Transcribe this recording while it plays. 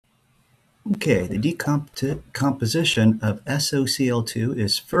Okay, the decomposition of SOCl2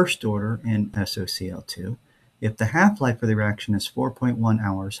 is first order in SOCl2. If the half-life of the reaction is 4.1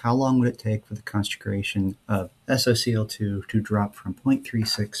 hours, how long would it take for the concentration of SOCl2 to drop from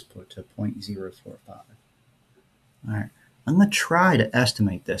 0.36 to 0.045? All right, I'm going to try to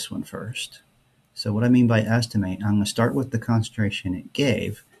estimate this one first. So what I mean by estimate, I'm going to start with the concentration it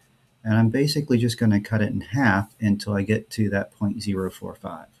gave, and I'm basically just going to cut it in half until I get to that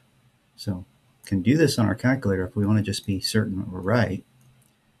 0.045. So can do this on our calculator if we want to just be certain that we're right.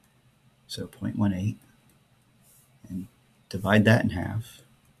 So 0.18 and divide that in half.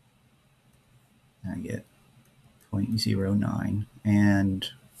 And I get 0.09 and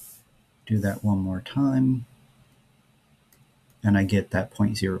do that one more time and I get that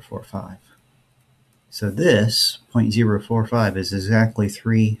 0.045. So this 0.045 is exactly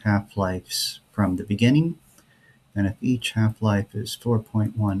 3 half-lives from the beginning, and if each half-life is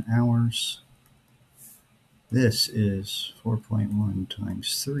 4.1 hours, this is 4.1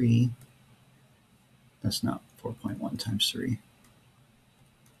 times 3. That's not 4.1 times 3,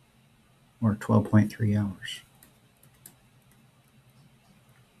 or 12.3 hours.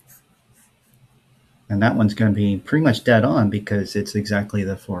 And that one's going to be pretty much dead on because it's exactly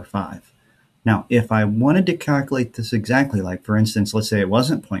the 4.5. Now, if I wanted to calculate this exactly, like for instance, let's say it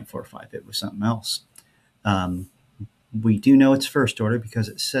wasn't 0.45, it was something else. We do know it's first order because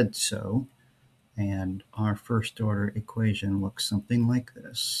it said so. And our first order equation looks something like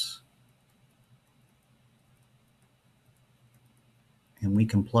this. And we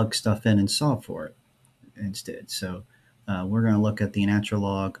can plug stuff in and solve for it instead. So we're going to look at the natural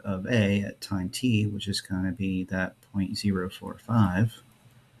log of a at time t, which is going to be that 0.045.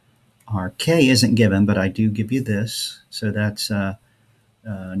 Our k isn't given, but I do give you this. So that's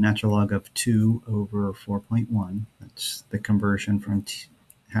natural log of 2 over 4.1. That's the conversion from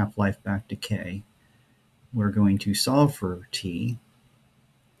half-life back to k. We're going to solve for t.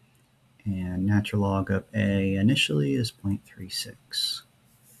 And natural log of a initially is 0.36.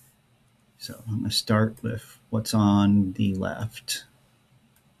 So I'm going to start with what's on the left.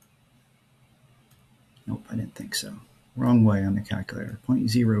 Nope, I didn't think so. Wrong way on the calculator.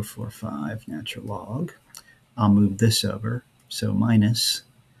 0.045 natural log. I'll move this over. So minus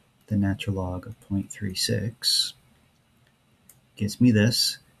the natural log of 0.36 gives me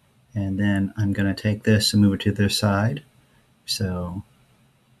this. And then I'm going to take this and move it to the other side. So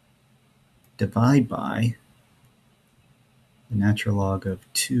divide by the natural log of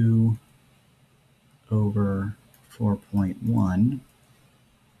 2 over 4.1.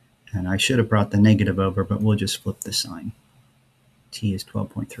 And I should have brought the negative over, but we'll just flip the sign. T is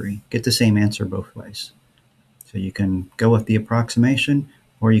 12.3. Get the same answer both ways. So you can go with the approximation,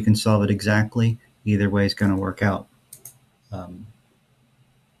 or you can solve it exactly. Either way is going to work out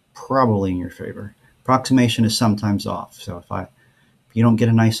probably in your favor. Approximation is sometimes off. So if you don't get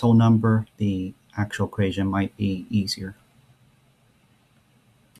a nice whole number, the actual equation might be easier.